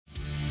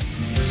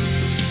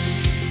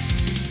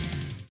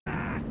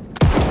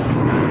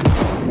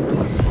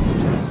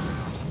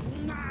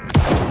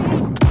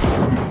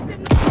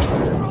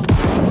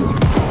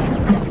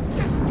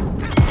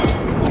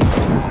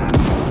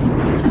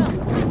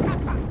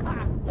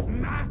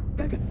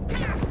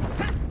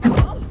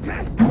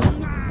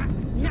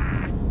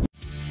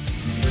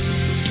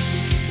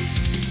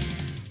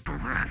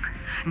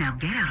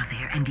Get out of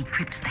there and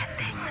decrypt that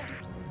thing.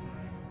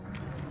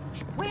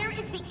 Where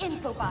is the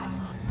infobot?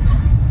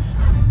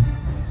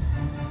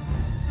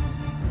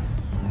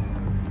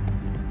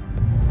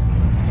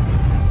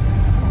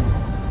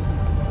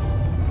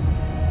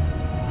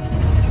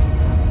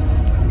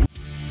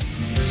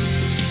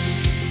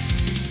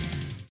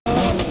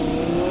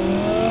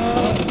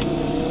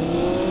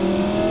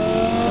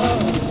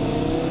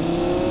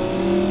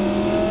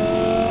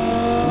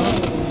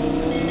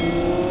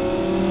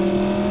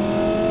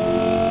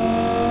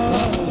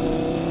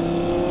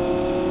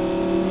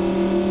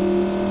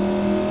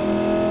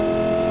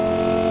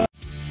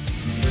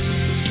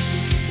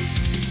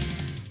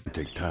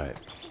 Take time.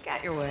 You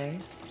got your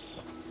ways.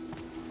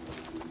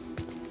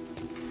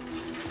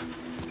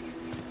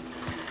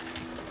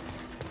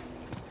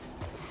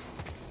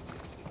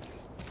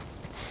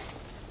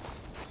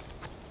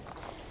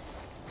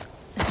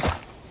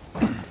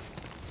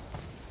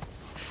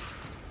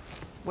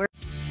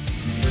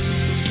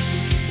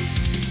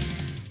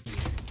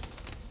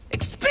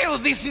 Expel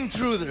this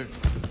intruder!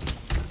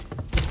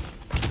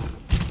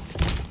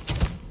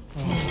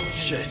 Oh,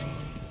 shit.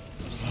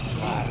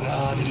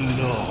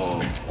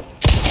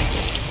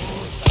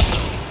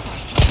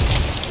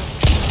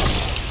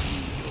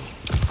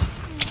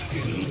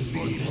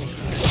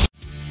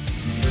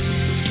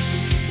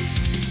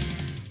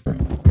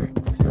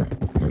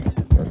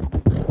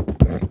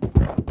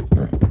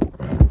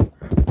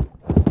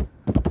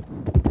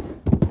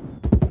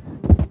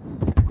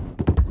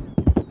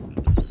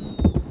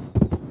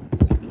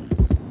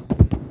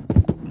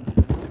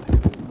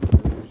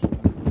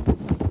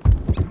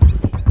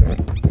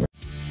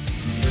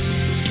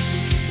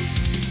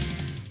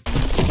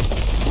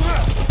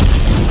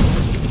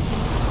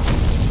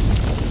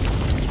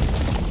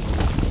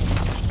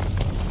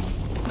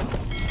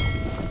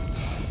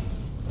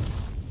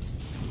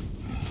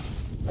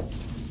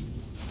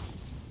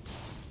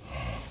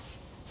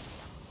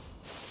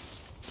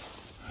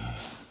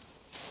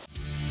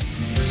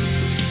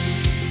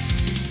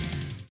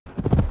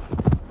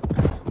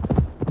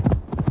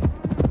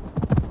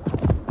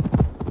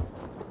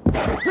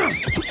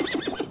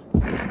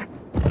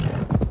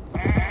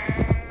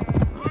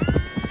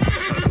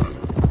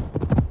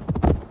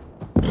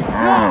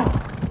 Run.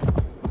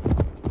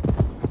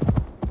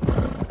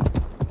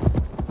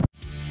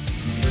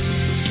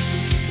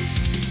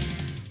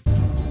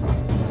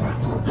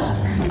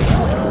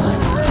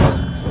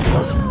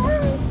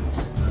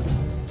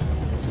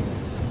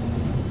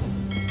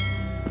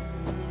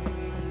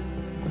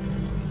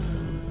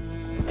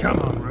 Come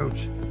on,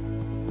 Roach.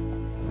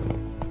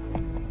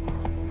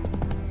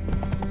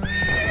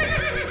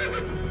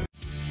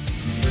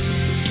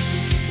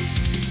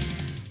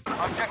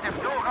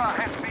 Objective Dora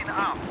has been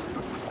armed.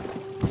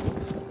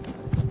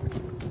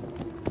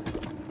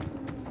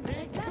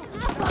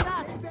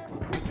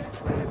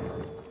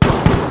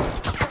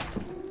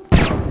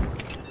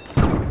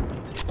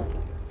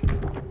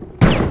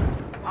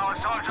 Our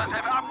soldiers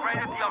have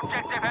upgraded the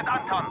objective at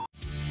Anton.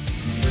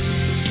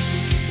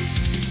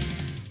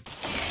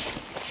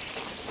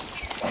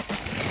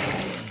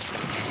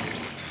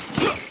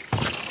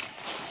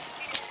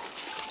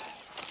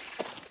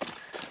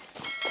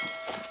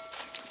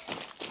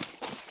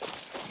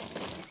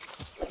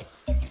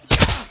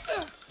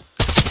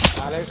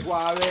 Dale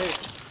suave.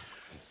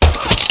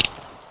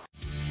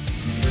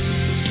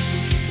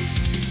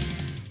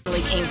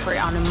 Really came for it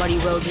on a muddy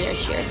road near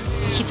here.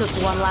 He took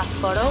one last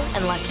photo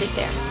and left it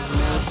there.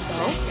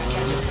 So,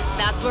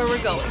 that's where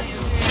we're going.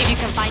 If you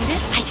can find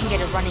it, I can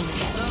get it running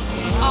again.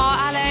 Oh,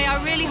 Ale,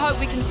 I really hope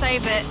we can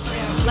save it.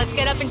 Let's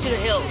get up into the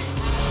hills.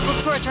 Look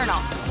for a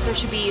turnoff. There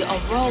should be a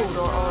road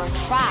or a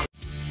track.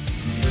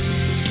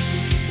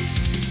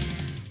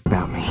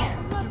 About me.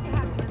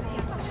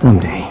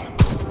 Someday.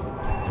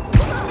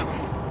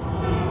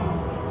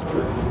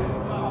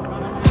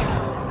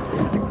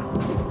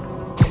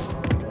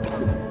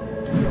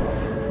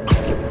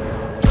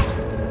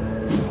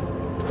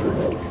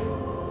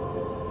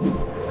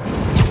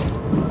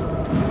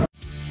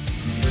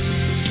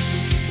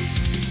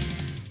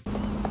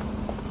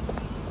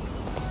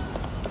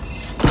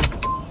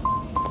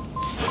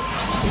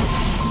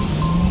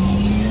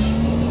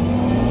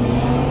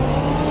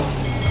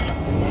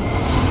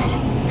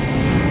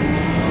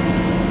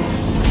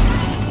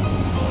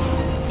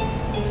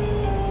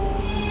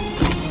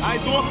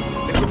 Eyes up!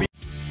 There could be...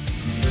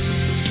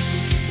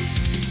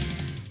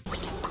 We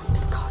get back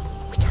to the cot.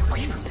 We get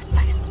away from this